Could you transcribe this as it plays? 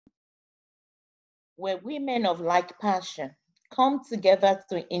where women of like passion come together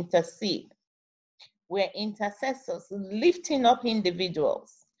to intercede. We're intercessors lifting up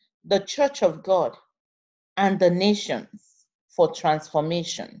individuals, the church of God, and the nations for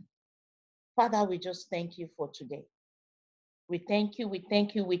transformation. Father, we just thank you for today. We thank you, we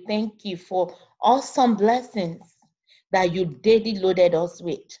thank you, we thank you for awesome blessings that you daily loaded us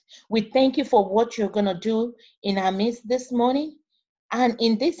with. We thank you for what you're going to do in our midst this morning. And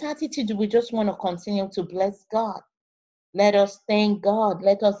in this attitude, we just want to continue to bless God. Let us thank God.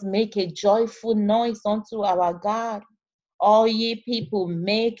 Let us make a joyful noise unto our God. All ye people,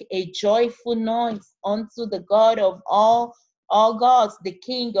 make a joyful noise unto the God of all gods, the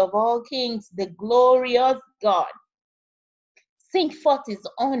King of all kings, the glorious God. Sing forth his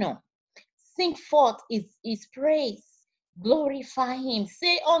honor. Sing forth his praise. Glorify him.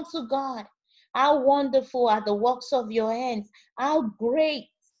 Say unto God, how wonderful are the works of your hands. How great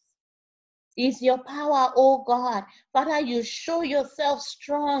is your power, O God. Father, you show yourself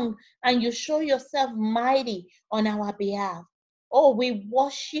strong and you show yourself mighty on our behalf. Oh, we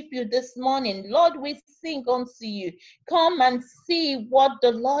worship you this morning. Lord, we sing unto you. Come and see what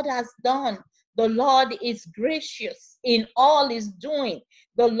the Lord has done. The Lord is gracious in all he's doing.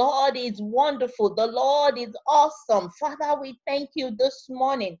 The Lord is wonderful. The Lord is awesome. Father, we thank you this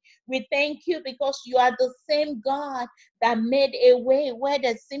morning. We thank you because you are the same God that made a way where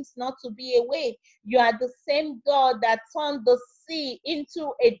there seems not to be a way. You are the same God that turned the sea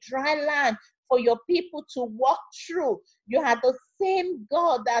into a dry land for your people to walk through. You are the same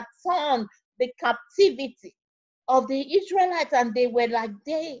God that turned the captivity of the Israelites, and they were like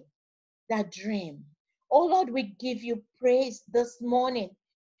they that dream. Oh Lord, we give you praise this morning.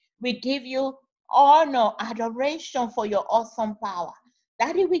 We give you honor, adoration for your awesome power.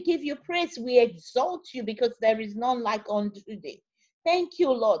 Daddy, we give you praise. We exalt you because there is none like unto thee. Thank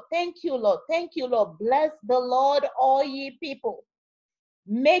you, Lord. Thank you, Lord. Thank you, Lord. Bless the Lord, all ye people.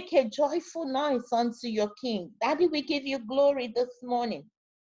 Make a joyful noise unto your King. Daddy, we give you glory this morning.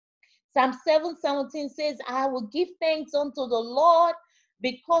 Psalm 7:17 says, I will give thanks unto the Lord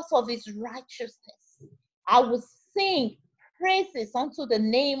because of his righteousness. I will sing praises unto the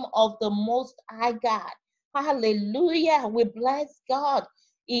name of the Most High God. Hallelujah. We bless God.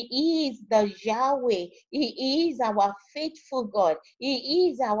 He is the Yahweh. He is our faithful God. He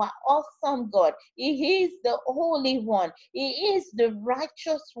is our awesome God. He is the Holy One. He is the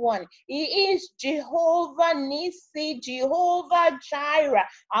righteous one. He is Jehovah Nissi, Jehovah Jireh,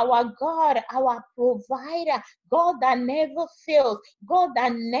 our God, our provider, God that never fails, God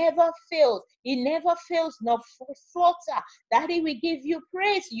that never fails. He never fails nor falter. Daddy, we give you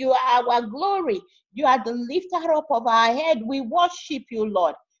praise. You are our glory. You are the lifter up of our head. We worship you,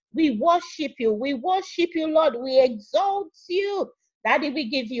 Lord. We worship you. We worship you, Lord. We exalt you. Daddy, we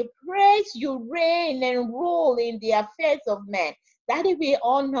give you praise. You reign and rule in the affairs of men. Daddy, we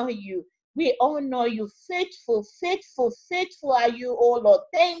honor you. We honor you. Faithful, faithful, faithful are you, oh Lord.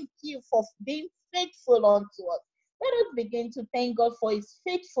 Thank you for being faithful unto us. Let us begin to thank God for his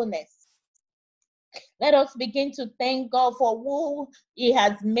faithfulness. Let us begin to thank God for who he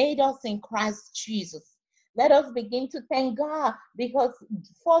has made us in Christ Jesus. Let us begin to thank God because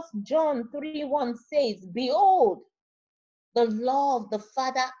 1 John 3:1 says, behold, the love the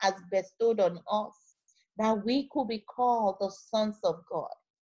Father has bestowed on us, that we could be called the sons of God.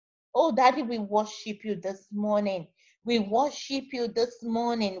 Oh, Daddy, we worship you this morning. We worship you this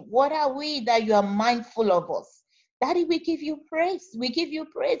morning. What are we that you are mindful of us? Daddy, we give you praise. We give you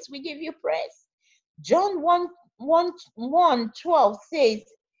praise. We give you praise. John 1:12 says,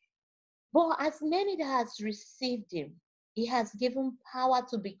 but as many that has received him, he has given power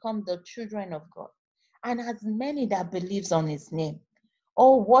to become the children of God. And as many that believes on his name.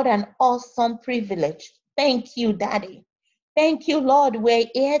 Oh, what an awesome privilege. Thank you, Daddy. Thank you, Lord. We're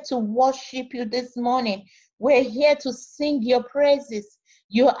here to worship you this morning. We're here to sing your praises.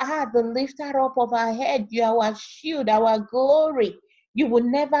 You are the lifter up of our head. You are our shield, our glory. You will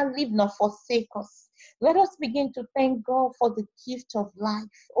never leave nor forsake us. Let us begin to thank God for the gift of life.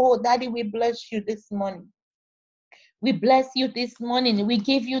 Oh, Daddy, we bless you this morning. We bless you this morning. We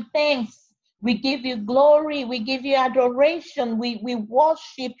give you thanks. We give you glory. We give you adoration. We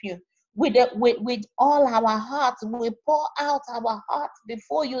worship you with all our hearts. We pour out our hearts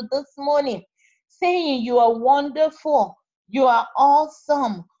before you this morning, saying you are wonderful. You are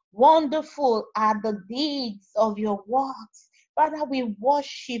awesome. Wonderful are the deeds of your works. Father, we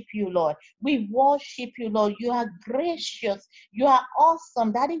worship you, Lord. We worship you, Lord. You are gracious. You are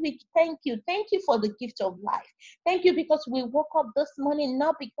awesome. Daddy, we thank you. Thank you for the gift of life. Thank you because we woke up this morning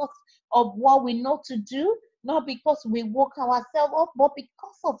not because of what we know to do, not because we woke ourselves up, but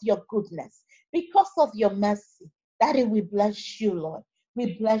because of your goodness, because of your mercy. Daddy, we bless you, Lord.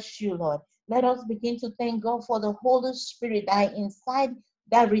 We bless you, Lord. Let us begin to thank God for the Holy Spirit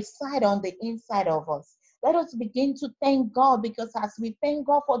that reside on the inside of us. Let us begin to thank God, because as we thank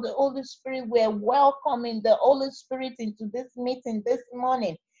God for the Holy Spirit, we're welcoming the Holy Spirit into this meeting this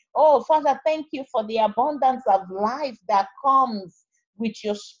morning. Oh, Father, thank you for the abundance of life that comes with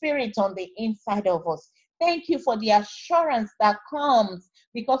your Spirit on the inside of us. Thank you for the assurance that comes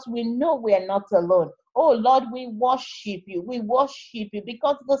because we know we are not alone. Oh, Lord, we worship you. We worship you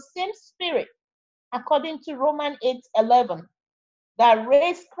because the same Spirit, according to Romans 8:11, that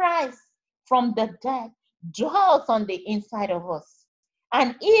raised Christ from the dead dwells on the inside of us.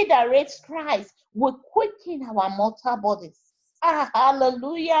 And he that raised Christ will quicken our mortal bodies.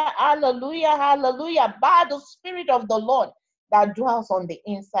 Hallelujah, hallelujah, hallelujah. By the Spirit of the Lord that dwells on the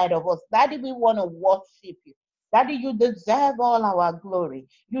inside of us. Daddy, we want to worship you. Daddy, you deserve all our glory.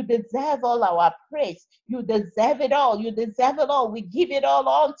 You deserve all our praise. You deserve it all. You deserve it all. We give it all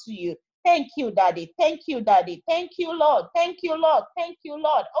unto you. Thank you, Daddy. Thank you, Daddy. Thank you, Lord. Thank you, Lord. Thank you,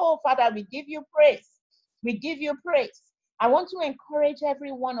 Lord. Oh, Father, we give you praise. We give you praise. I want to encourage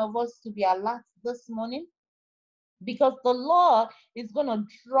every one of us to be alert this morning, because the Lord is going to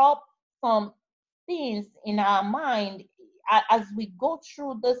drop some things in our mind as we go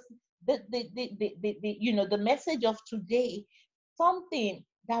through this, the message of today, something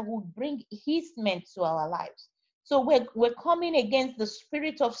that will bring easement to our lives. So we're coming against the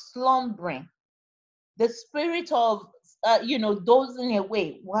spirit of slumbering, the spirit of dozing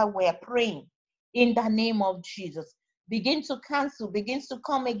away while we're praying. In the name of Jesus, begins to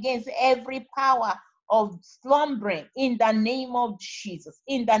come against every power of slumbering in the name of Jesus.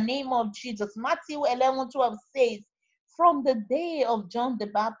 In the name of Jesus. Matthew 11:12 says, from the day of John the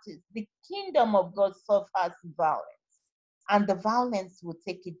Baptist, the kingdom of God suffers violence, and the violence will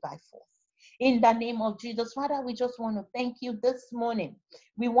take it by force. In the name of Jesus, Father, we just want to thank you this morning.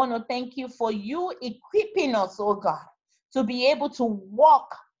 We want to thank you for you equipping us, oh God, to be able to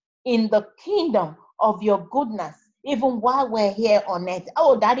walk in the kingdom of your goodness, even while we're here on earth.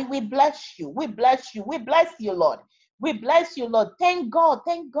 Oh, Daddy, we bless you. We bless you. We bless you, Lord. We bless you, Lord. Thank God,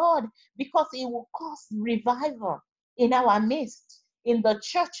 because it will cause revival in our midst, in the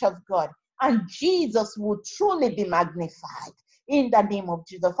church of God, and Jesus will truly be magnified. In the name of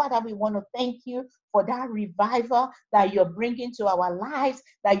Jesus. Father, we want to thank you for that revival that you're bringing to our lives,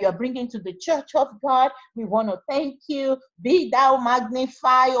 that you're bringing to the church of God. We want to thank you. Be thou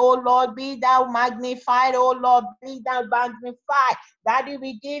magnified, oh Lord. Be thou magnified, oh Lord. Be thou magnified. Daddy,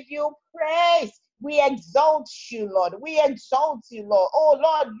 we give you praise. We exalt you, Lord. We exalt you, Lord. Oh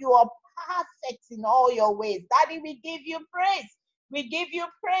Lord, you are perfect in all your ways. Daddy, we give you praise. We give you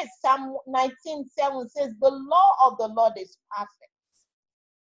praise. Psalm 19:7 says, the law of the Lord is perfect,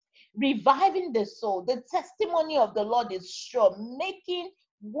 reviving the soul. The testimony of the Lord is sure, making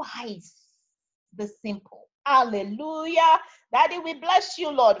wise the simple. Hallelujah. Daddy, we bless you,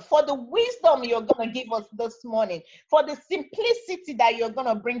 Lord, for the wisdom you're going to give us this morning, for the simplicity that you're going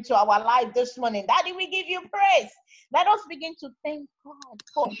to bring to our life this morning. Daddy, we give you praise. Let us begin to thank God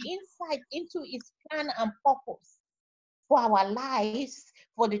for insight into his plan and purpose for our lives,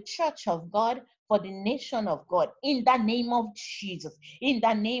 for the church of God, for the nation of God, in the name of Jesus, in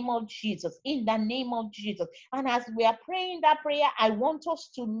the name of Jesus, in the name of Jesus. And as we are praying that prayer, I want us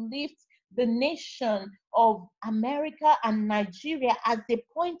to lift the nation of America and Nigeria as the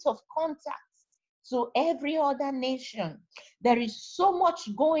point of contact to every other nation. There is so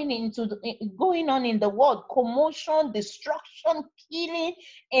much going on in the world: commotion, destruction, killing,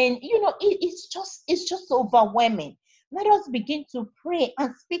 and it's just overwhelming. Let us begin to pray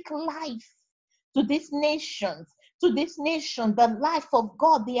and speak life to these nations, the life of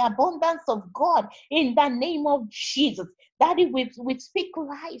God, the abundance of God, in the name of Jesus. Daddy, we speak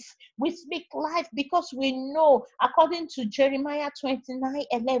life. We speak life because we know, according to Jeremiah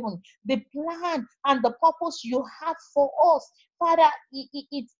 29:11, the plan and the purpose you have for us, Father,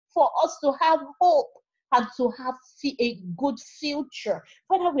 it's for us to have hope and to have a good future.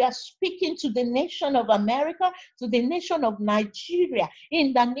 Father, we are speaking to the nation of America, to the nation of Nigeria,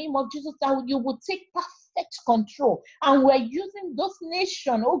 in the name of Jesus, that you will take perfect control. And we're using those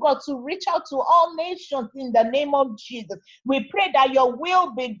nations, oh God, to reach out to all nations in the name of Jesus. We pray that your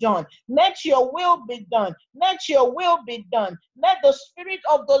will be done. Let your will be done. Let your will be done. Let the Spirit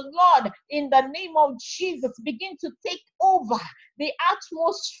of the Lord, in the name of Jesus, begin to take over the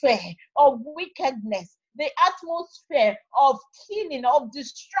atmosphere of wickedness, the atmosphere of killing, of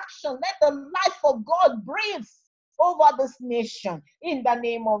destruction. Let the life of God breathe over this nation in the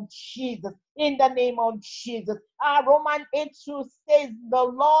name of Jesus. In the name of Jesus. Romans 8:2 says the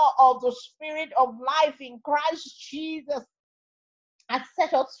law of the Spirit of life in Christ Jesus has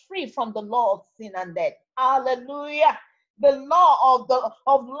set us free from the law of sin and death. Hallelujah. The law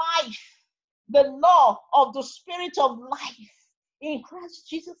of life, the law of the Spirit of life in Christ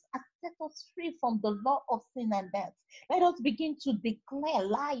Jesus has set us free from the law of sin and death. Let us begin to declare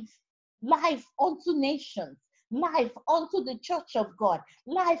life unto nations, life unto the church of God,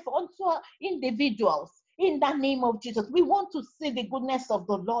 life unto individuals. In the name of Jesus, we want to see the goodness of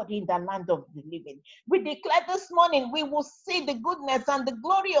the Lord in the land of the living. We declare this morning we will see the goodness and the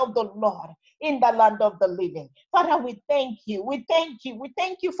glory of the Lord in the land of the living. Father, we thank you. We thank you. We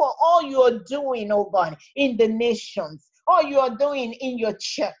thank you for all you are doing, oh God, in the nations, all you are doing in your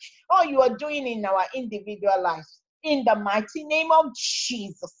church, all you are doing in our individual lives. In the mighty name of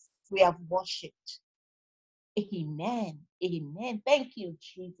Jesus, we have worshipped. Amen. Amen. Thank you,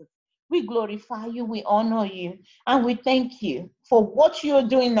 Jesus. We glorify you, we honor you, and we thank you for what you're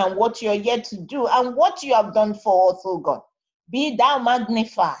doing and what you're yet to do and what you have done for us, oh God. Be thou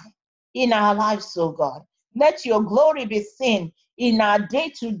magnified in our lives, oh God. Let your glory be seen in our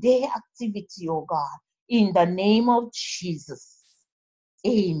day-to-day activity, oh God. In the name of Jesus.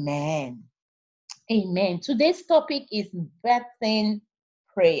 Amen. Amen. Today's topic is birthing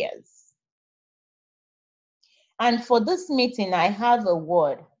prayers. And for this meeting, I have a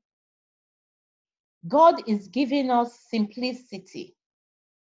word. God is giving us simplicity,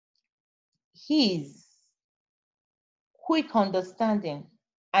 His quick understanding,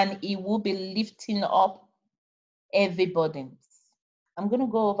 and He will be lifting up every burden. I'm going to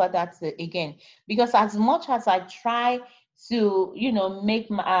go over that again, because as much as I try to, make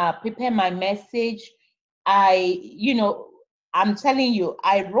prepare my message, I'm telling you,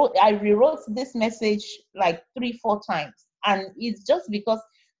 I rewrote this message like 3-4 times, and it's just because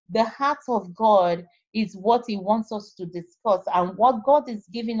the heart of God is what He wants us to discuss. And what God is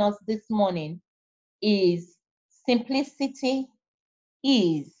giving us this morning is simplicity,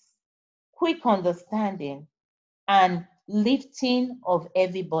 ease, quick understanding, and lifting of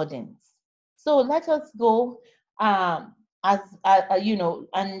heavy burdens. So let us go and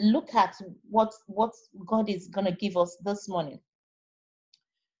look at what God is going to give us this morning.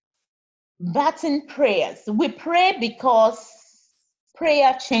 Birthing prayers. We pray because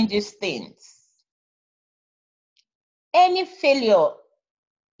prayer changes things. Any failure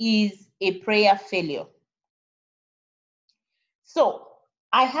is a prayer failure. So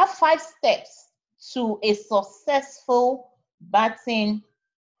I have 5 steps to a successful birthing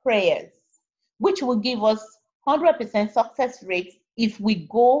prayers, which will give us 100% success rate if we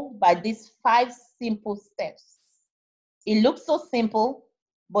go by these 5 simple steps. It looks so simple,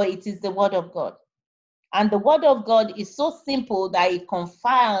 but it is the word of God. And the word of God is so simple that it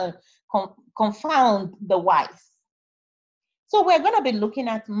confound the wise. So we're going to be looking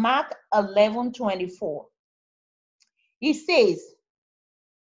at Mark 11:24. It says,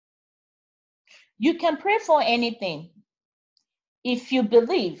 you can pray for anything. If you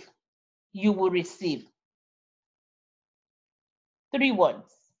believe, you will receive. 3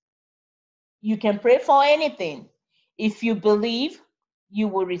 words. You can pray for anything. If you believe, you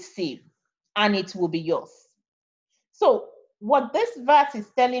will receive, and it will be yours. So what this verse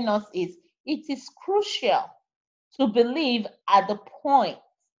is telling us is it is crucial to believe at the point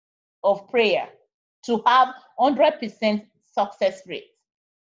of prayer to have 100% success rate.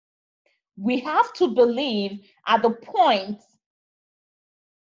 We have to believe at the point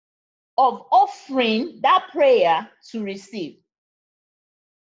of offering that prayer to receive.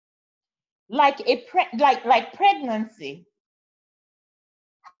 Like pregnancy.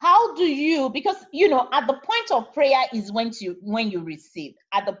 How do you, because at the point of prayer is when you receive.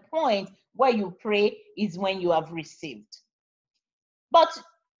 At the point where you pray is when you have received. But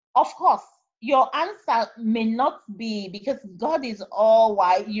of course, your answer may not be, because God is all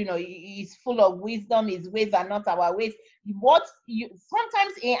wise, He's full of wisdom, His ways are not our ways.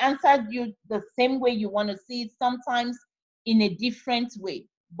 Sometimes He answered you the same way you want to see it, sometimes in a different way,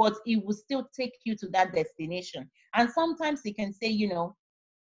 but He will still take you to that destination. And sometimes He can say,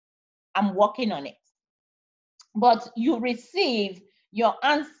 I'm working on it. But you receive your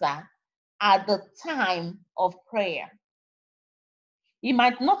answer at the time of prayer. It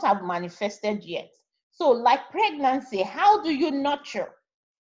might not have manifested yet. So like pregnancy, how do you nurture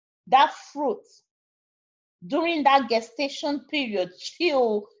that fruit during that gestation period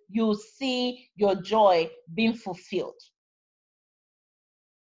till you see your joy being fulfilled?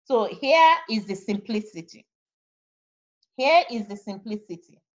 So here is the simplicity. Here is the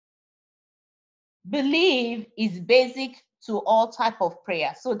simplicity. Believe is basic to all type of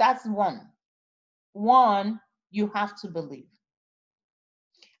prayer. So that's one. One, you have to believe.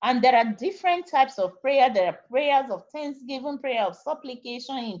 And there are different types of prayer. There are prayers of thanksgiving, prayer of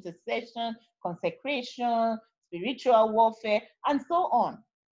supplication, intercession, consecration, spiritual warfare, and so on.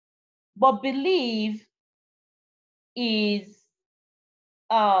 But believe is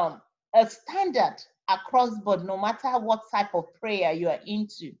a standard across board, no matter what type of prayer you are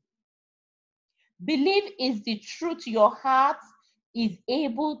into. Believe is the truth your heart is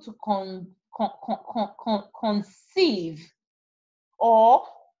able to conceive, or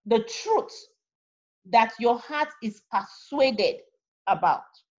the truth that your heart is persuaded about.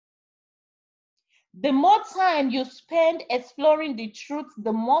 The more time you spend exploring the truth,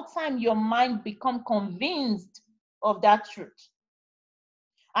 the more time your mind becomes convinced of that truth.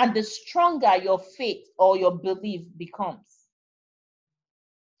 And the stronger your faith or your belief becomes.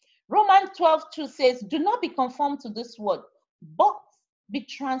 Romans 12:2 says, do not be conformed to this world, but be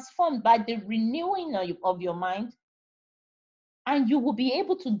transformed by the renewing of your mind, and you will be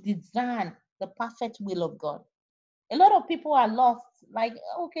able to discern the perfect will of God. A lot of people are lost, like,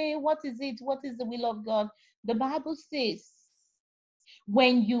 okay, what is it? What is the will of God? The Bible says,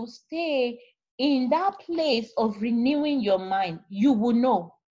 when you stay in that place of renewing your mind, you will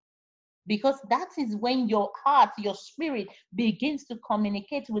know. Because that is when your heart, your spirit begins to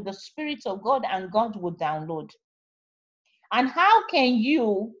communicate with the Spirit of God, and God will download. And how can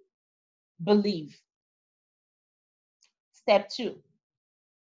you believe? Step 2.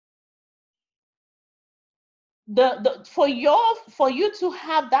 For you to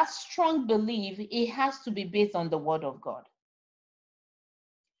have that strong belief, it has to be based on the Word of God.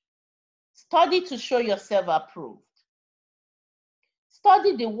 Study to show yourself approved.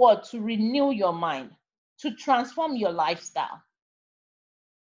 Study the Word to renew your mind, to transform your lifestyle.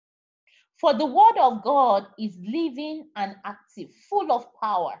 For the Word of God is living and active, full of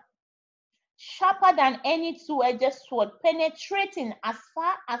power, sharper than any two-edged sword, penetrating as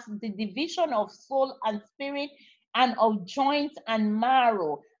far as the division of soul and spirit, and of joints and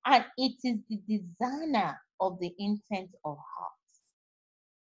marrow, and it is the designer of the intent of hearts.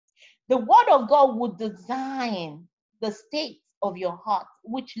 The Word of God will design the state of your heart,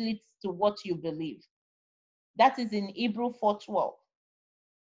 which leads to what you believe. That is in Hebrews 4:12.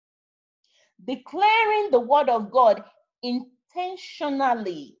 Declaring the Word of God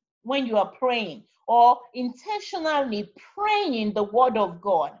intentionally when you are praying, or intentionally praying the Word of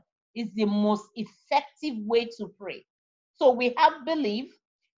God, is the most effective way to pray. So we have belief,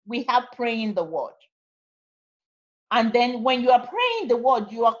 we have praying the Word. And then when you are praying the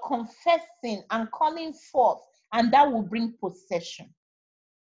Word, you are confessing and calling forth, and that will bring possession.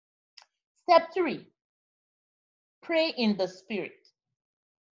 Step 3, pray in the Spirit.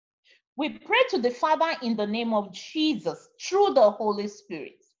 We pray to the Father in the name of Jesus through the Holy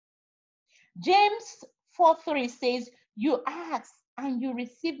Spirit. James 4:3 says, you ask and you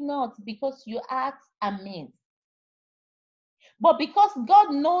receive not, because you ask amiss. But because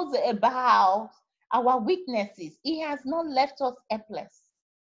God knows about our weaknesses, He has not left us helpless.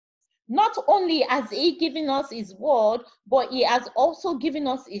 Not only has He given us His word, but He has also given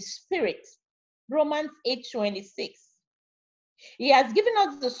us His Spirit. Romans 8:26. He has given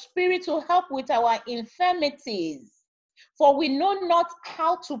us the Spirit to help with our infirmities. For we know not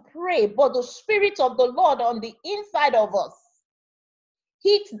how to pray, but the Spirit of the Lord on the inside of us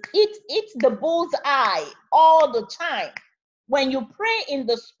hits the bullseye all the time. When you pray in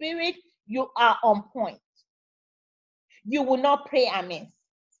the Spirit, you are on point. You will not pray amiss.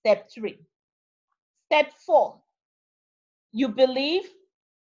 Step 3. Step 4. You believe,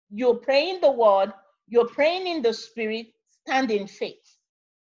 you're praying the word, you're praying in the Spirit, stand in faith.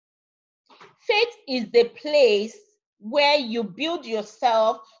 Faith is the place where you build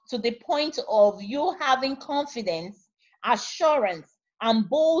yourself to the point of you having confidence, assurance, and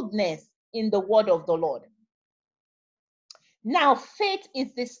boldness in the word of the Lord. Now, faith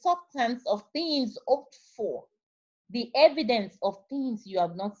is the substance of things hoped for, the evidence of things you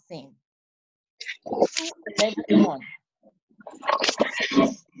have not seen. 2:11.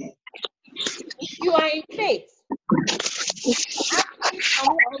 If you are in faith, can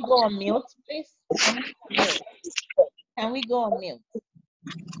we all go on mute, please? Can we go on mute?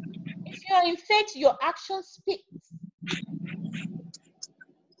 If you are in faith, your action speaks.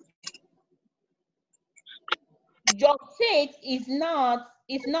 Your faith is not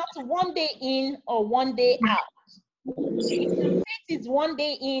one day in or one day out. If your faith is one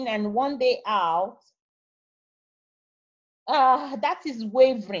day in and one day out, that is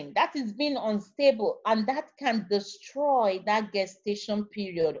wavering, that is being unstable, and that can destroy that gestation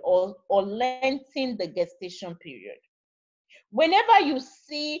period or lengthen the gestation period. Whenever you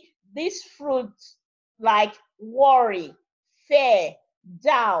see these fruits like worry, fear,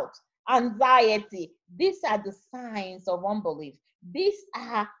 doubt, anxiety, these are the signs of unbelief. These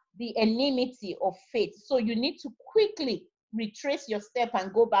are the enmity of faith. So you need to quickly retrace your step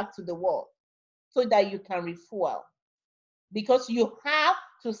and go back to the word so that you can refuel. Because you have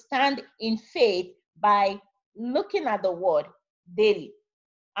to stand in faith by looking at the word daily.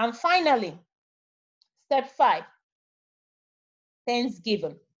 And finally, step 5,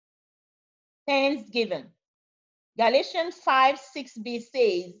 thanksgiving. Thanksgiving. Galatians 5:6b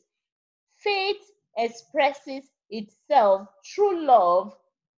says, faith expresses itself through love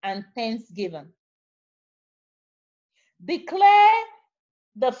and thanksgiving. Declare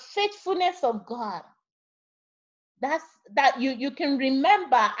the faithfulness of God. That you can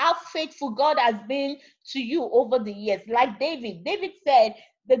remember how faithful God has been to you over the years. Like David said,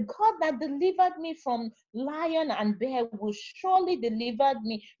 the God that delivered me from lion and bear will surely deliver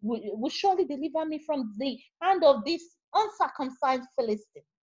me from the hand of this uncircumcised Philistine.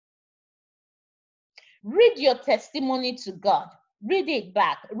 Read your testimony to God. Read it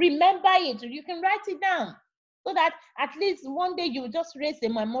back. Remember it. You can write it down so that at least one day you just raise a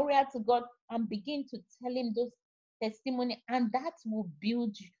memorial to God and begin to tell him those testimony, and that will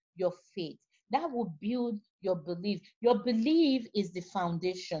build your faith. That will build your belief. Your belief is the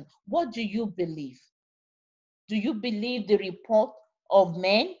foundation. What do you believe? Do you believe the report of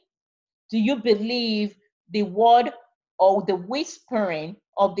men? Do you believe the word or the whispering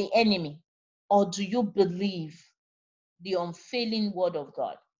of the enemy? Or do you believe the unfailing word of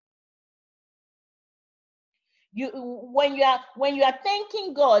God? When you are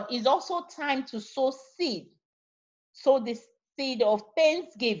thanking God, it's also time to sow seed. Sow the seed of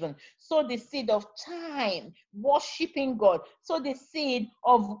thanksgiving. Sow the seed of time, worshiping God. Sow the seed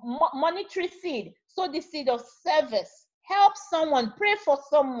of monetary seed. Sow the seed of service. Help someone. Pray for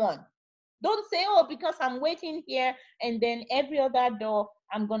someone. Don't say, oh, because I'm waiting here and then every other door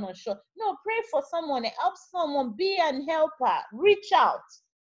I'm going to shut. No, pray for someone. Help someone. Be an helper. Reach out.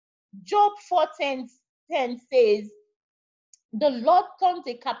 Job 4:10 says, the Lord turned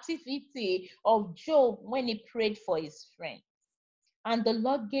the captivity of Job when he prayed for his friend. And the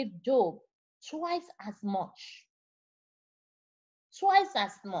Lord gave Job twice as much. Twice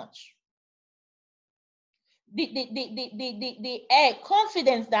as much. The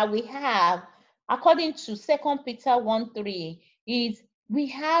confidence that we have, according to 2 Peter 1:3, is we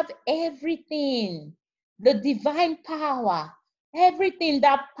have everything, the divine power, everything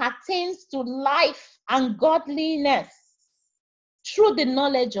that pertains to life and godliness through the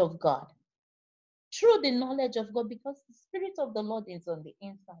knowledge of God. Through the knowledge of God, because the Spirit of the Lord is on the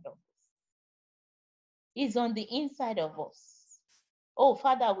inside of us. Is on the inside of us. Oh,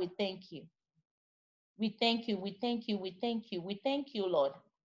 Father, we thank you. We thank you, we thank you, we thank you, we thank you, Lord.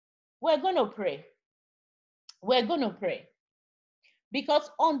 We're going to pray. We're going to pray.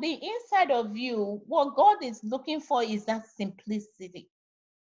 Because on the inside of you, what God is looking for is that simplicity.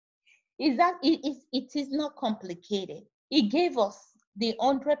 Is that it is not complicated. He gave us the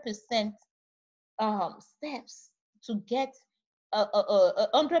 100% steps to get a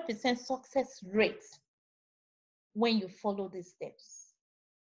 100% success rate when you follow these steps.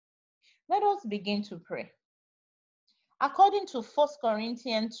 Let us begin to pray. According to 1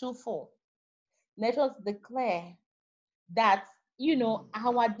 Corinthians 2:4, let us declare that,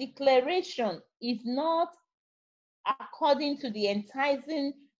 our declaration is not according to the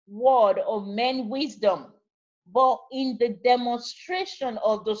enticing word of men's wisdom, but in the demonstration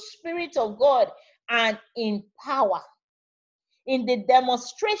of the Spirit of God and in power. In the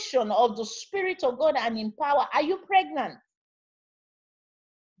demonstration of the Spirit of God and in power. Are you pregnant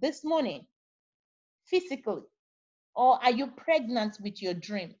this morning, physically? Or are you pregnant with your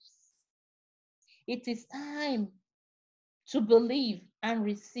dreams? It is time to believe and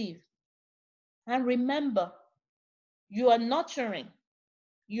receive. And remember, you are nurturing.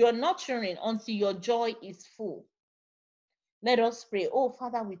 You are nurturing until your joy is full. Let us pray. Oh,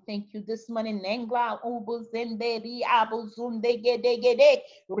 Father, we thank you this morning. Nengla ubuzende ri abuzunde gede gede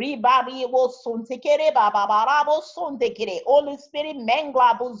ribari wosonte kere baba barabo sonte kere. Holy Spirit,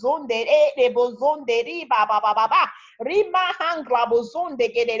 mengla buzunde re buzunde ri baba baba rima hangla buzunde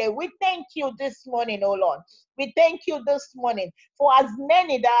gede. We thank you this morning, oh Lord. We thank you this morning for as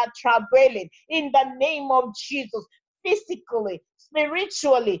many that are traveling in the name of Jesus. physically,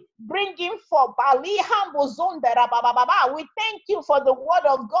 spiritually, bringing forth. We thank you for the word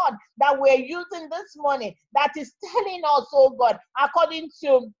of God that we're using this morning that is telling us, oh God, according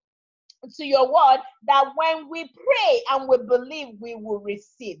to your word, that when we pray and we believe, we will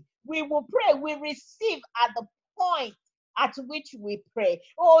receive. We will pray, we receive at the point at which we pray.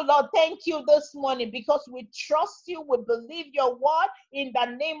 Oh Lord, thank you this morning because we trust you, we believe your word. In the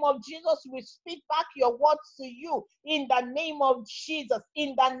name of Jesus, we speak back your words to you. In the name of Jesus,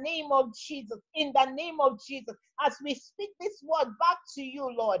 in the name of Jesus, in the name of Jesus, as we speak this word back to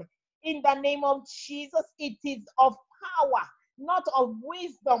you, Lord, in the name of Jesus, it is of power, not of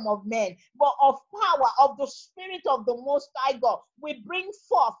wisdom of men, but of power of the Spirit of the Most High God. We bring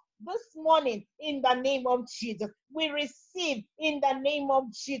forth this morning in the name of Jesus. We receive in the name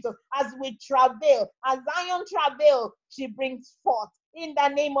of Jesus as we travail. As Zion travail, she brings forth in the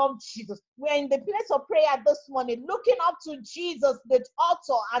name of Jesus. We're in the place of prayer this morning, looking up to Jesus, the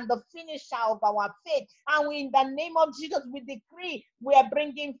author and the finisher of our faith. And we, in the name of Jesus, we decree we are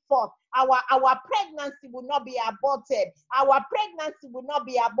bringing forth. Our pregnancy will not be aborted. Our pregnancy will not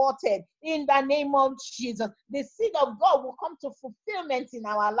be aborted. In the name of Jesus, the seed of God will come to fulfillment in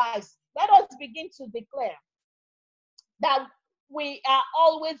our lives. Let us begin to declare that we are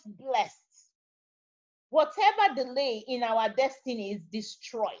always blessed. Whatever delay in our destiny is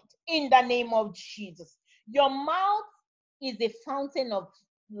destroyed in the name of Jesus. Your mouth is a fountain of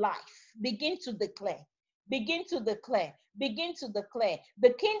life. Begin to declare. Begin to declare. Begin to declare. The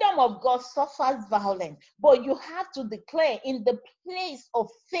kingdom of God suffers violence, but you have to declare in the place of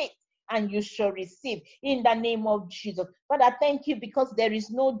faith, and you shall receive in the name of Jesus. Father, thank you because there is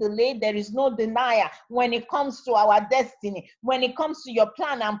no delay, there is no denial when it comes to our destiny, when it comes to your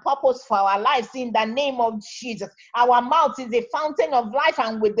plan and purpose for our lives in the name of Jesus. Our mouth is a fountain of life,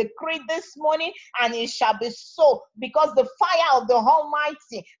 and we decree this morning, and it shall be so, because the fire of the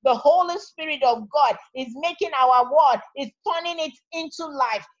Almighty, the Holy Spirit of God, is making our word, is turning it into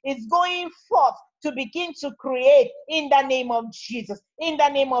life, is going forth to begin to create in the name of Jesus. In the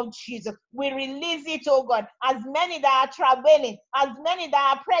name of Jesus, we release it, oh God, as many that are traveling, as many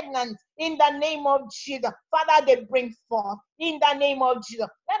that are pregnant, in the name of Jesus. Father, they bring forth in the name of Jesus.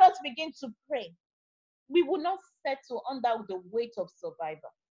 Let us begin to pray. We will not settle under the weight of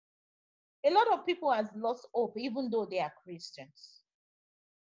survival. A lot of people has lost hope, even though they are Christians.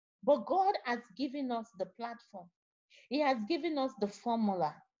 But God has given us the platform. He has given us the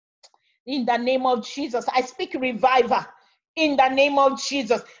formula. In the name of Jesus, I speak revival. In the name of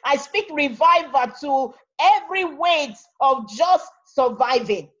Jesus, I speak revival to every weight of just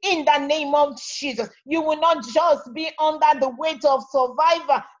surviving. In the name of Jesus, you will not just be under the weight of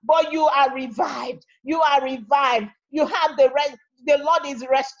survivor, but you are revived. You are revived. You have the rest. The Lord is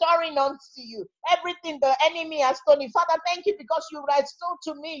restoring unto you everything the enemy has stolen. Father, thank you because you restore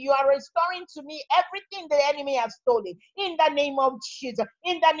to me. You are restoring to me everything the enemy has stolen. In the name of Jesus.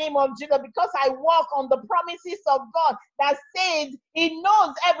 In the name of Jesus. Because I walk on the promises of God that says he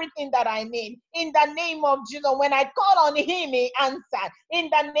knows everything that I need. In the name of Jesus. When I call on him, he answered. In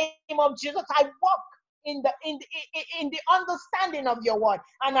the name of Jesus, I walk in the understanding of your word,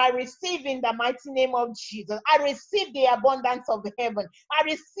 and I receive in the mighty name of Jesus. I receive the abundance of heaven. I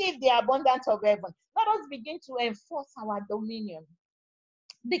receive the abundance of heaven. Let us begin to enforce our dominion.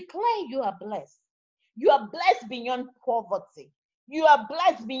 Declare you are blessed. You are blessed beyond poverty. You are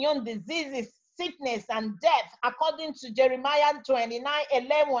blessed beyond diseases, sickness, and death, according to Jeremiah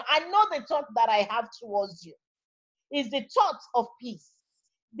 29:11. I know the thought that I have towards you is the thought of peace,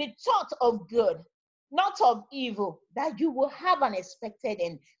 the thought of good, not of evil, that you will have an expected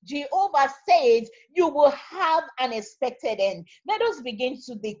end. Jehovah says you will have an expected end. Let us begin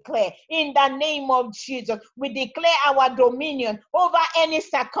to declare in the name of Jesus. We declare our dominion over any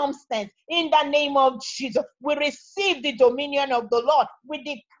circumstance. In the name of Jesus, we receive the dominion of the Lord. We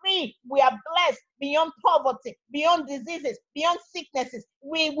decree we are blessed beyond poverty, beyond diseases, beyond sicknesses.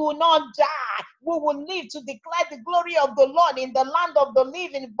 We will not die. We will live to declare the glory of the Lord in the land of the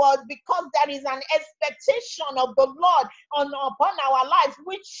living. But because there is an expectation of the Lord upon our lives,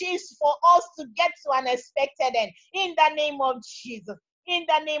 which is for us to get to an expected end. In the name of Jesus. In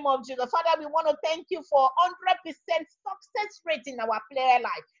the name of Jesus. Father, we want to thank you for 100% success rate in our prayer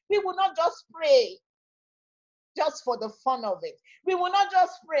life. We will not just pray just for the fun of it. We will not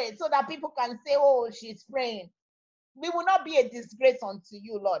just pray so that people can say, oh, she's praying. We will not be a disgrace unto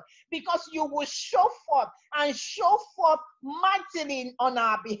you, Lord, because you will show forth and show forth mightily on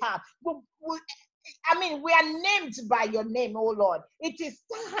our behalf. we are named by your name, oh Lord. It is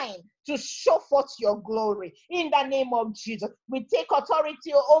time to show forth your glory in the name of Jesus. We take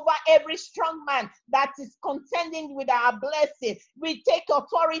authority over every strong man that is contending with our blessing. We take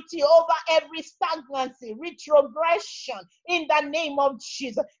authority over every stagnancy, retrogression in the name of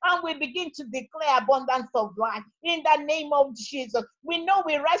Jesus. And we begin to declare abundance of life in the name of Jesus. We know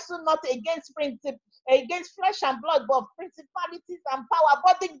we wrestle not against flesh and blood, but principalities and power.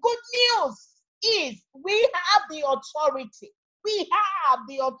 But the good news is we have the authority. We have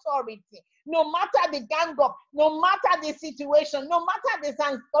the authority. No matter the gang up, no matter the situation, no matter the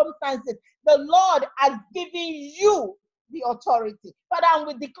circumstances, the Lord has given you the authority. Father,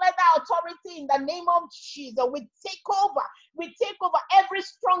 we declare that authority in the name of Jesus. We take over. We take over every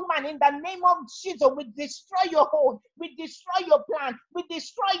strong man in the name of Jesus. We destroy your hold. We destroy your plan. We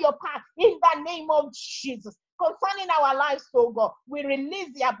destroy your path in the name of Jesus. Concerning our lives, oh God, we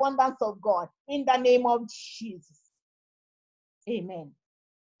release the abundance of God in the name of Jesus. Amen.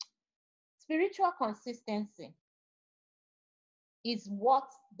 Spiritual consistency is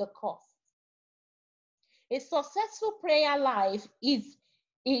worth the cost. A successful prayer life is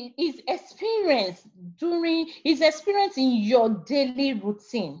experienced in your daily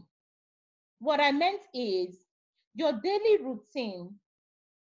routine. What I meant is your daily routine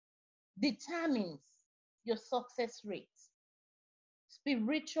determines your success rate.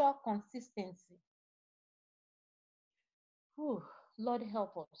 Spiritual consistency. Whew, Lord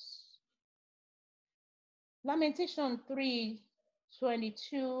help us. Lamentation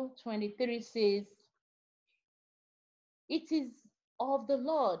 3:22-23 says, it is of the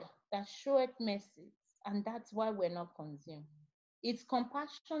Lord that showeth mercy, and that's why we're not consumed. Its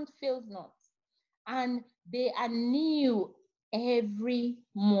compassion fails not, and they are new every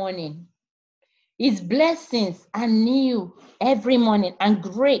morning. His blessings are new every morning, and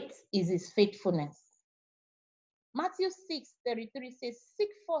great is his faithfulness. Matthew 6:33 says, seek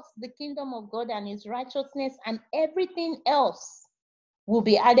first the kingdom of God and his righteousness, and everything else will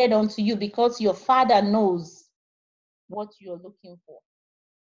be added unto you, because your Father knows what you're looking for.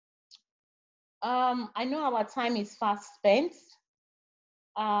 I know our time is fast spent,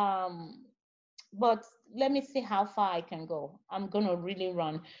 but let me see how far I can go. I'm gonna really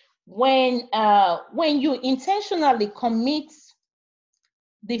run. When you intentionally commit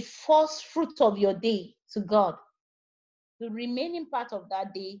the first fruit of your day to God, the remaining part of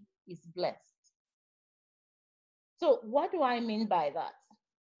that day is blessed. So what do I mean by that?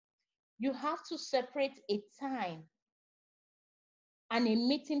 You have to separate a time and a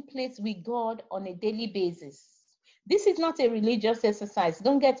meeting place with God on a daily basis. This is not a religious exercise,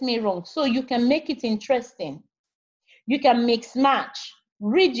 don't get me wrong. So you can make it interesting. You can mix match,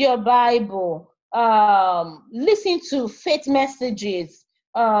 read your Bible, listen to faith messages,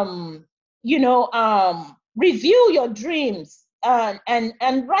 review your dreams, and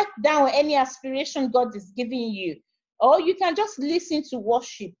write down any aspiration God is giving you. Or you can just listen to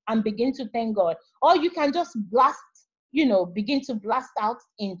worship and begin to thank God. Or you can just begin to blast out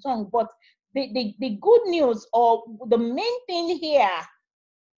in tongue. But the good news, or the main thing here,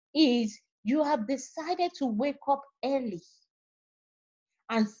 is you have decided to wake up early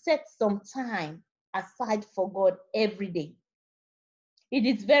and set some time aside for God every day. It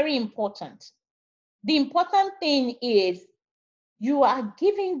is very important. The important thing is you are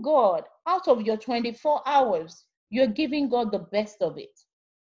giving God, out of your 24 hours, you're giving God the best of it.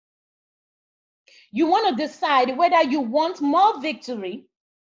 You want to decide whether you want more victory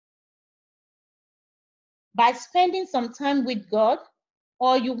by spending some time with God,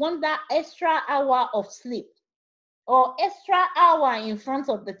 or you want that extra hour of sleep, or extra hour in front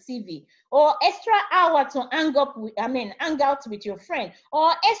of the TV, or extra hour to hang out with your friend,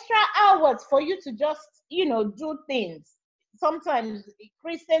 or extra hours for you to just, do things. Sometimes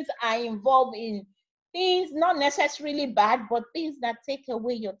Christians are involved in things not necessarily bad, but things that take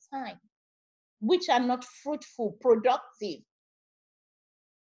away your time, which are not fruitful, productive.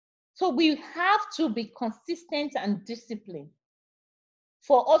 So we have to be consistent and disciplined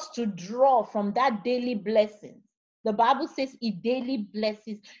for us to draw from that daily blessing. The Bible says it daily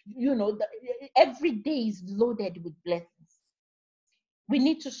blesses, every day is loaded with blessings. We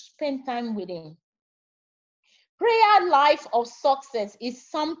need to spend time with him. Prayer life of success is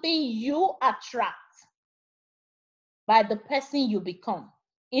something you attract by the person you become.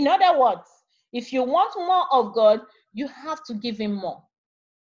 In other words, if you want more of God, you have to give him more.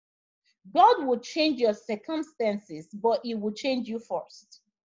 God will change your circumstances, but he will change you first.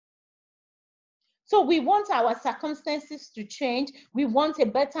 So we want our circumstances to change. We want a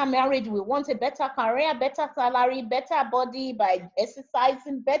better marriage. We want a better career, better salary, better body by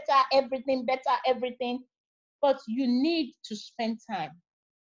exercising, better everything. But you need to spend time.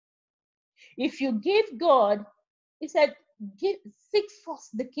 If you give God, he said, seek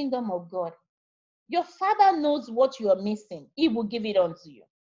first the kingdom of God. Your Father knows what you are missing. He will give it unto you.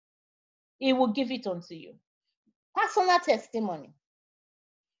 He will give it unto you. Personal testimony.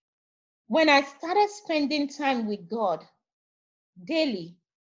 When I started spending time with God daily,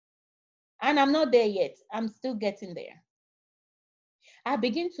 and I'm not there yet, I'm still getting there, I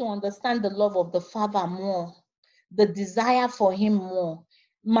begin to understand the love of the Father more, the desire for him more.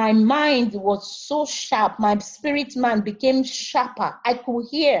 My mind was so sharp. My spirit man became sharper. I could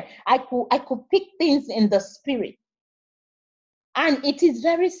hear. I could pick things in the spirit. And it is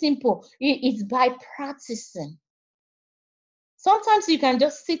very simple. It's by practicing. Sometimes you can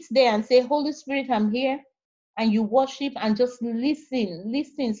just sit there and say, Holy Spirit, I'm here. And you worship and just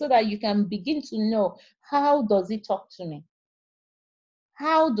listen so that you can begin to know, how does he talk to me?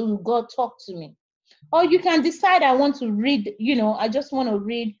 How do God talk to me? Or you can decide, I want to read, I just want to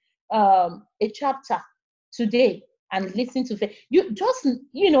read a chapter today and listen to it. You just,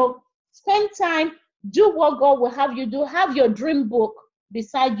 spend time, do what God will have you do. Have your dream book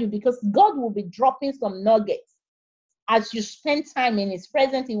beside you, because God will be dropping some nuggets. As you spend time in his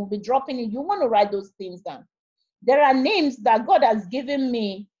presence, he will be dropping it. You want to write those things down. There are names that God has given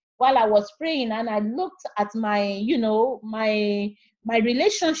me while I was praying, and I looked at my, my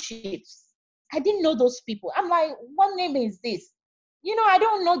relationships. I didn't know those people. I'm like, what name is this? I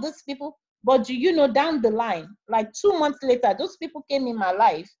don't know those people. But do you know, down the line, like 2 months later, those people came in my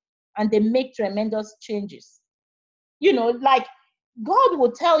life and they make tremendous changes. Like God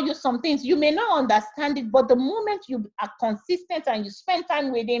will tell you some things. You may not understand it, but the moment you are consistent and you spend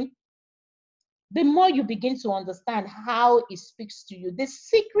time with him, the more you begin to understand how he speaks to you. The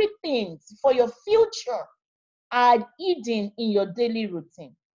secret things for your future are hidden in your daily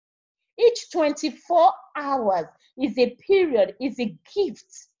routine. Each 24 hours is a period, is a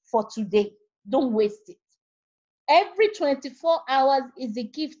gift for today. Don't waste it. Every 24 hours is a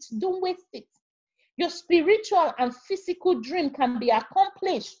gift. Don't waste it. Your spiritual and physical dream can be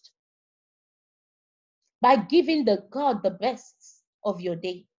accomplished by giving God the best of your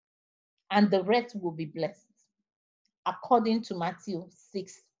day, and the rest will be blessed. According to Matthew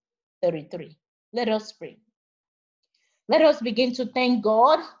 6:33. Let us pray. Let us begin to thank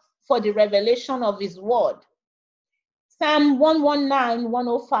God for the revelation of his word. Psalm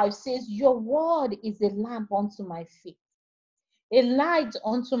 119:105 says, your word is a lamp unto my feet, a light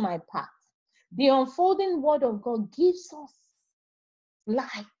unto my path. The unfolding word of God gives us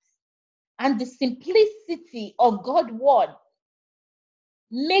light, and the simplicity of God's word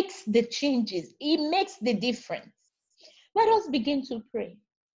makes the changes. It makes the difference. Let us begin to pray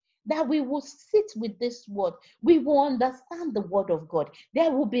that we will sit with this word. We will understand the word of God. There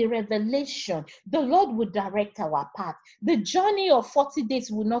will be revelation. The Lord will direct our path. The journey of 40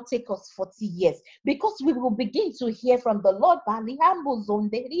 days will not take us 40 years, because we will begin to hear from the Lord.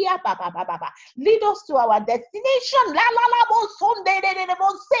 Lead us to our destination. Lord,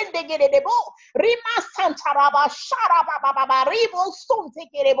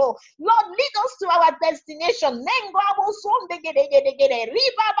 lead us to our destination.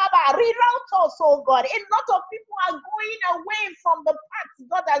 Reroute us, oh God. A lot of people are going away from the path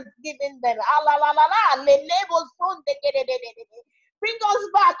God has given them. Bring us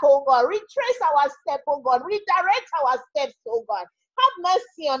back, oh God. Retrace our step, oh God. Redirect our steps, oh God. Have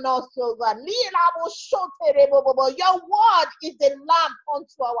mercy on us, oh God. Your word is a lamp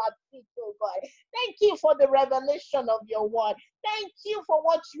unto our feet, oh God. Thank you for the revelation of your word. Thank you for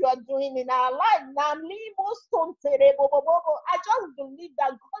what you are doing in our life. I just believe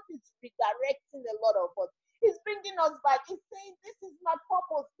that God is redirecting a lot of us. He's bringing us back. He's saying, this is my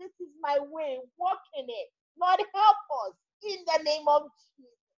purpose. This is my way. Walk in it. Lord, help us in the name of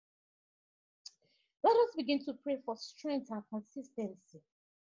Jesus. Let us begin to pray for strength and consistency.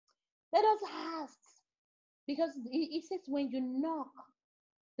 Let us ask, because he says, when you knock,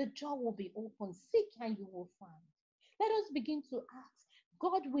 the door will be open. Seek and you will find. Let us begin to ask,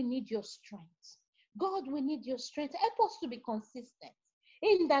 God, we need your strength. God, we need your strength. Help us to be consistent.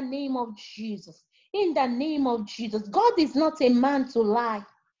 In the name of Jesus. In the name of Jesus. God is not a man to lie,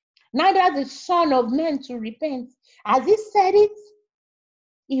 neither the son of man to repent. As he said it,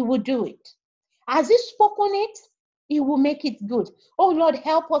 he will do it. Has he spoken it? He will make it good. Oh Lord,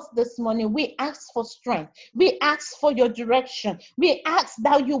 help us this morning. We ask for strength. We ask for your direction. We ask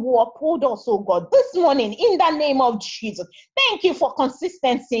that you will uphold us, oh God, this morning in the name of Jesus. Thank you for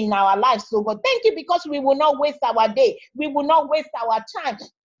consistency in our lives, oh God. Thank you because we will not waste our day. We will not waste our time.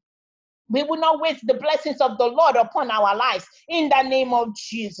 We will not waste the blessings of the Lord upon our lives in the name of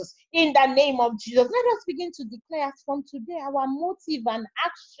Jesus. In the name of Jesus. Let us begin to declare as from today our motive and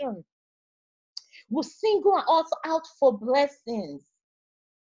action will single us out for blessings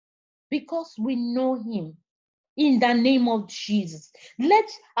because we know him. In the name of Jesus, let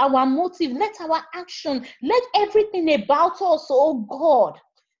our motive, let our action, let everything about us, oh God,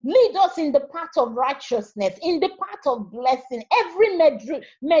 lead us in the path of righteousness, in the path of blessing. Every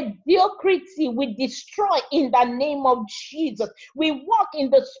mediocrity we destroy in the name of Jesus. We walk in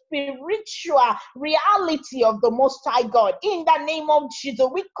the spiritual reality of the Most High God. In the name of Jesus,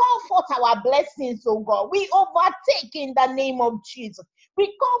 we call forth our blessings, oh God. We overtake in the name of Jesus.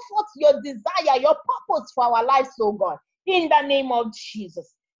 We call forth your desire, your purpose for our lives, oh God, in the name of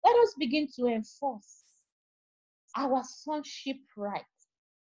Jesus. Let us begin to enforce our sonship right.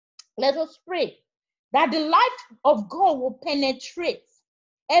 Let us pray that the light of God will penetrate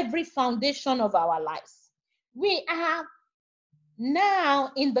every foundation of our lives. We are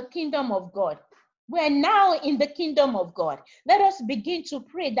now in the kingdom of God. We're now in the kingdom of God. Let us begin to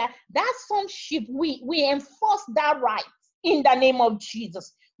pray that sonship, we enforce that right. In the name of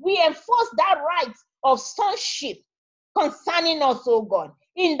Jesus, we enforce that right of sonship concerning us, oh God,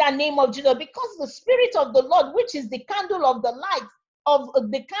 in the name of Jesus, because the Spirit of the Lord, which is the candle of the light of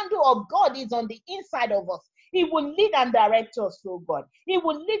the candle of God, is on the inside of us. He will lead and direct us, oh God. He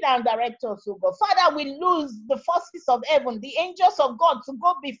will lead and direct us, oh God. Father, we lose the forces of heaven, the angels of God, to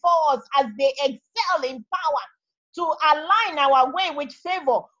go before us as they excel in power, to align our way with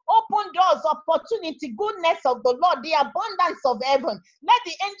favor. Open doors, opportunity, goodness of the Lord, the abundance of heaven. Let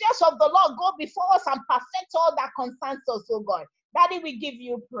the angels of the Lord go before us and perfect all that concerns us, oh God. Daddy, we give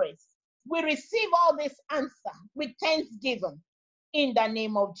you praise. We receive all this answer with thanksgiving in the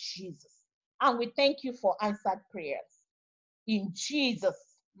name of Jesus. And we thank you for answered prayers. In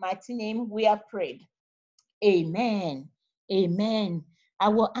Jesus' mighty name, we have prayed. Amen. Amen. I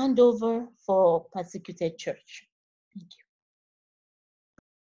will hand over for persecuted church. Thank you.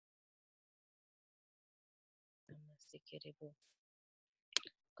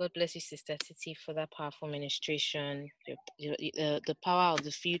 God bless you, Sister Titi, for that powerful ministration. The power of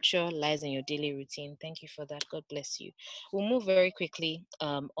the future lies in your daily routine. Thank you for that. God bless you. We'll move very quickly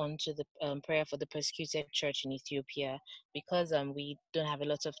on to the prayer for the persecuted church in Ethiopia. Because we don't have a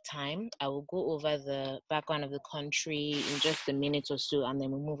lot of time, I will go over the background of the country in just a minute or so, and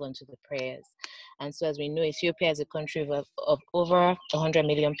then we'll move on to the prayers. And so, as we know, Ethiopia is a country of over 100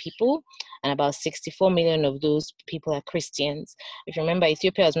 million people, and about 64 million of those people are Christians. If you remember,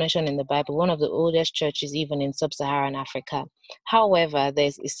 Ethiopia was mentioned in the Bible, one of the oldest churches even in sub-Saharan Africa. However,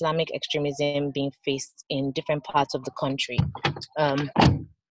 there's Islamic extremism being faced in different parts of the country.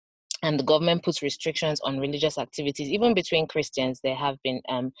 And the government puts restrictions on religious activities. Even between Christians, there have been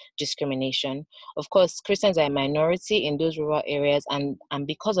discrimination. Of course, Christians are a minority in those rural areas, and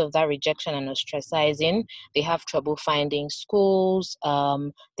because of that rejection and ostracizing, they have trouble finding schools.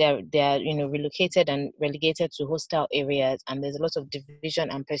 They're relocated and relegated to hostile areas, and there's a lot of division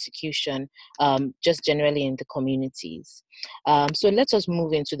and persecution just generally in the communities. So let us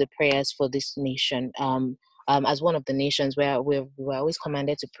move into the prayers for this nation. As one of the nations where we're always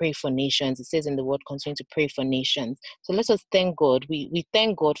commanded to pray for nations. It says in the word, continue to pray for nations. So let us thank God. We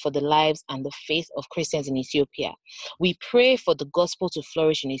thank God for the lives and the faith of Christians in Ethiopia. We pray for the gospel to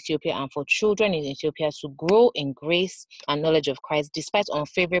flourish in Ethiopia and for children in Ethiopia to grow in grace and knowledge of Christ despite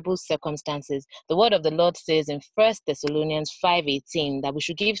unfavorable circumstances. The word of the Lord says in 1 Thessalonians 5:18 that we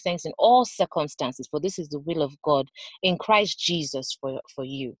should give thanks in all circumstances, for this is the will of God in Christ Jesus for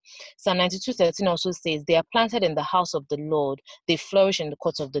you. Psalm 92:13 also says, they are planted in the house of the Lord, they flourish in the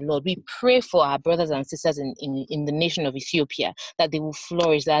courts of the Lord. We pray for our brothers and sisters in the nation of Ethiopia, that they will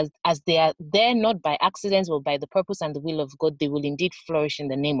flourish, as they are there not by accident but by the purpose and the will of God. They will indeed flourish in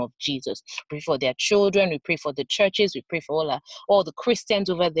the name of Jesus. We pray for their children, we pray for the churches, we pray for all the Christians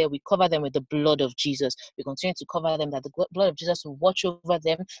over there. We cover them with the blood of Jesus. We continue to cover them, that the blood of Jesus will watch over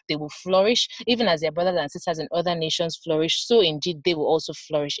them. They will flourish, even as their brothers and sisters in other nations flourish, so indeed they will also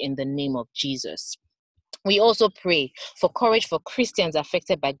flourish in the name of Jesus. We also pray for courage for Christians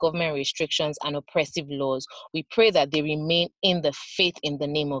affected by government restrictions and oppressive laws. We pray that they remain in the faith in the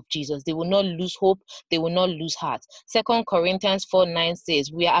name of Jesus. They will not lose hope. They will not lose heart. 2 Corinthians 4:9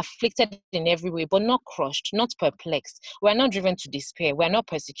 says, we are afflicted in every way, but not crushed, not perplexed. We are not driven to despair. We are not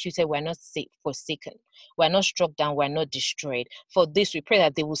persecuted. We are not forsaken. We are not struck down. We are not destroyed. For this, we pray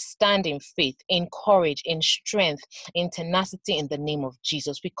that they will stand in faith, in courage, in strength, in tenacity in the name of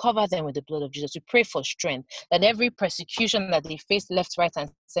Jesus. We cover them with the blood of Jesus. We pray for strength, that every persecution that they face left, right, and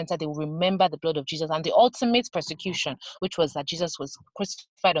center, they will remember the blood of Jesus and the ultimate persecution, which was that Jesus was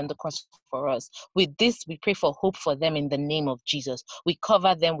crucified on the cross for us. With this, we pray for hope for them in the name of Jesus. We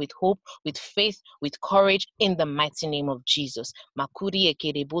cover them with hope, with faith, with courage in the mighty name of Jesus. Makuri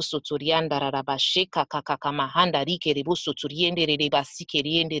ekerebo sotorianda rarabasheka kakakamahanda rikerebo sotoriende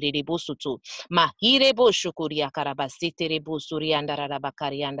rerebasikerende rerebo soto. Mahirebo shukuria karabasete rebo surianda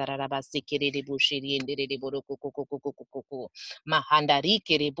rarabakarianda rarabasekerebo shiriende rerebo rokokokokokokoko. Mahandari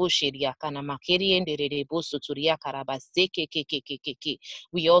kerebo shiria kana makeriende rerebo sotoria karabaseke kekekekeke.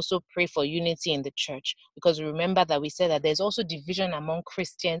 We also pray for unity in the church, because remember that we said that there's also division among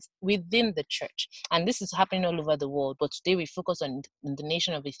Christians within the church. And this is happening all over the world. But today we focus on the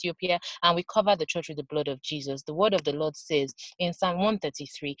nation of Ethiopia, and we cover the church with the blood of Jesus. The word of the Lord says in Psalm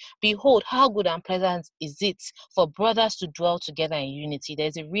 133, behold, how good and pleasant is it for brothers to dwell together in unity.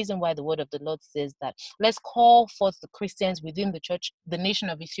 There's a reason why the word of the Lord says that. Let's call forth the Christians within the church, the nation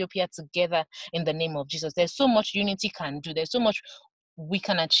of Ethiopia, together in the name of Jesus. There's so much unity can do. There's so much we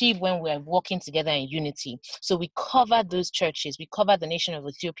can achieve when we're working together in unity. So we cover those churches, we cover the nation of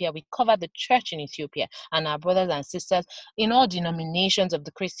Ethiopia, we cover the church in Ethiopia and our brothers and sisters in all denominations of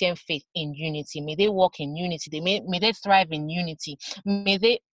the Christian faith in unity. May they walk in unity. May they thrive in unity. May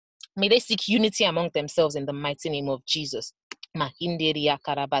they seek unity among themselves in the mighty name of Jesus. Mahinderia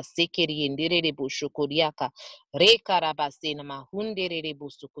karabasekeri enderere bushukuriaka re karabase na mahundere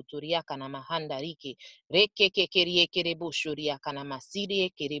busukuturiaka na mahandariki re kekekerie kere bushuriaka na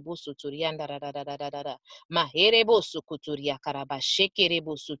masiri kere busuturianda rarararara mahere busukuturia karabashekere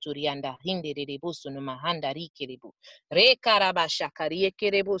busuturianda hindere busu no mahandariki rebu re karabashakarie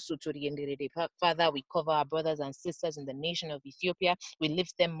kere busuturiendere. Father, we cover our brothers and sisters in the nation of Ethiopia. We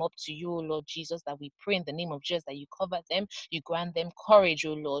lift them up to you, Lord Jesus, that we pray in the name of Jesus that you cover them, you grant them courage,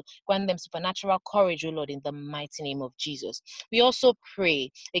 O Lord, grant them supernatural courage, O Lord, in the mighty name of Jesus. We also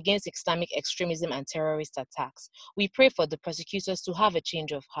pray against Islamic extremism and terrorist attacks. We pray for the persecutors to have a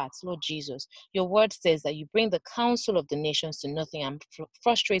change of heart, Lord Jesus. Your word says that you bring the counsel of the nations to nothing and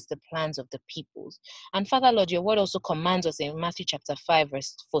frustrates the plans of the peoples. And Father, Lord, your word also commands us in Matthew chapter 5,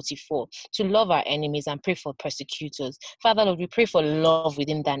 verse 44, to love our enemies and pray for persecutors. Father, Lord, we pray for love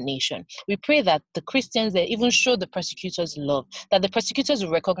within that nation. We pray that the Christians, they even show the persecutors love, that the persecutors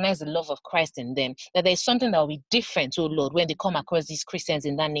will recognize the love of Christ in them, that there's something that will be different, oh Lord, when they come across these Christians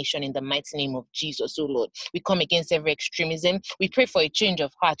in that nation in the mighty name of Jesus, oh Lord. We come against every extremism. We pray for a change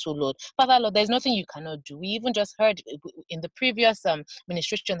of heart, oh Lord. Father, Lord, there's nothing you cannot do. We even just heard in the previous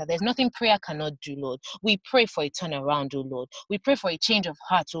ministration that there's nothing prayer cannot do, Lord. We pray for a turnaround, oh Lord. We pray for a change of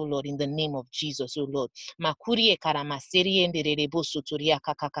heart, oh Lord, in the name of Jesus, oh Lord. Makuri ekaramaseri enderebo suturia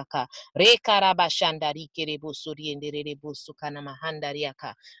kakakaka. Re karabashandari kerebo suri enderebo sukana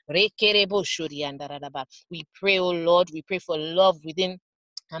mahandariaka. Re kerebo shuri andarababa. We pray, oh Lord, we pray for love within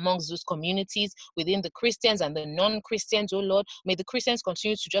amongst those communities, within the Christians and the non-Christians, oh Lord. May the Christians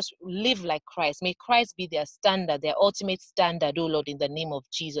continue to just live like Christ. May Christ be their standard, their ultimate standard, oh Lord, in the name of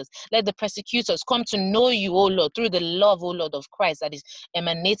Jesus. Let the persecutors come to know you, oh Lord, through the love, oh Lord, of Christ that is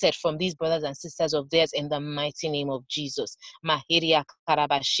emanated from these brothers and sisters of theirs in the mighty name of Jesus. Mahiria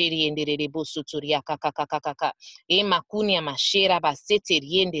karabashiri enderebo suturia kakakakaka. E makunia mashera basete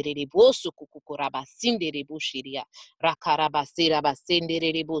rienderebo sukukurabasinde shiria.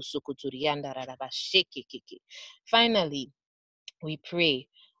 Finally, we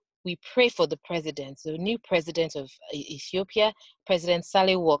pray for the president, the new president of Ethiopia, President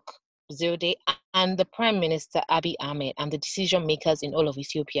Sahle-Work Zewde, and the Prime Minister Abiy Ahmed, and the decision makers in all of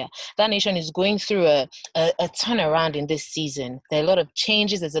Ethiopia. That nation is going through a turnaround in this season. There are a lot of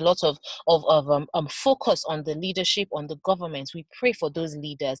changes. There's a lot of focus on the leadership, on the government. We pray for those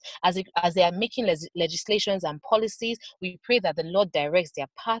leaders as they are making legislations and policies. We pray that the Lord directs their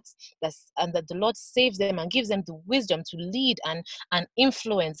paths, and that the Lord saves them and gives them the wisdom to lead and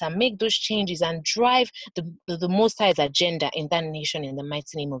influence and make those changes and drive the Most High's agenda in that nation in the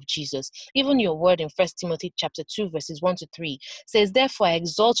mighty name of Jesus. Even your word in 1 Timothy chapter 2 verses 1-3 says, therefore I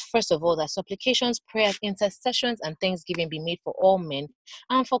exhort first of all that supplications, prayers, intercessions, and thanksgiving be made for all men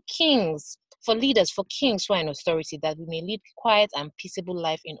and for kings, for leaders, for kings who are in authority, that we may lead quiet and peaceable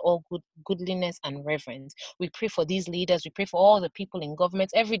life in all goodliness and reverence. We pray for these leaders. We pray for all the people in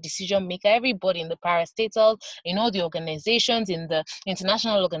government, every decision maker, everybody in the parastatals, in all the organizations, in the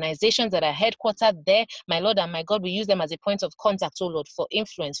international organizations that are headquartered there. My Lord and my God, we use them as a point of contact, oh Lord, for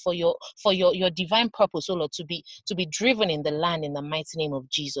influence, for your divine purpose, oh Lord, to be driven in the land in the mighty name of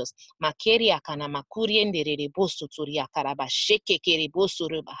Jesus. Makeri akana makuri endere bosu turia karaba sheke kerebo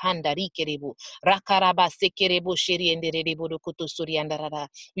suru handari kerebo rakaraba sekerebo sheri endere bodo koto suri andarara.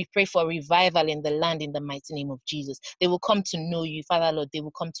 We pray for revival in the land in the mighty name of Jesus. They will come to know you, Father Lord. They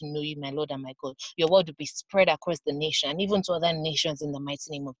will come to know you, my Lord and my God. Your word will be spread across the nation and even to other nations in the mighty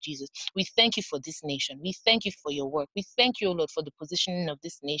name of Jesus. We thank you for this nation. We thank you for your work. We thank you, O Lord, for the positioning of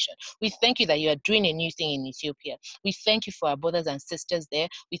this nation. We thank you that you are doing a new thing in Ethiopia. We thank you for our brothers and sisters there.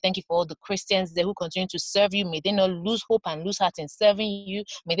 We thank you for all the Christians there who continue to serve you. May they not lose hope and lose heart in serving you.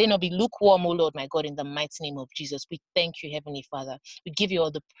 May they not be lukewarm, O Lord, my God, in the mighty name of Jesus. We thank you, Heavenly Father. We give you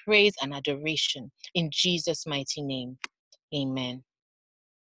all the praise and adoration in Jesus' mighty name. Amen.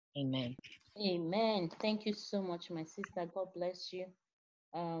 Amen. Amen. Thank you so much, my sister. God bless you.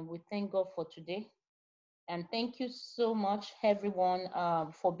 We thank God for today. And thank you so much, everyone,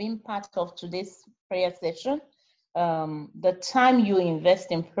 for being part of today's prayer session. The time you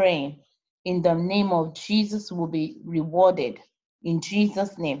invest in praying in the name of Jesus will be rewarded in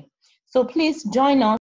Jesus' name. So please join us.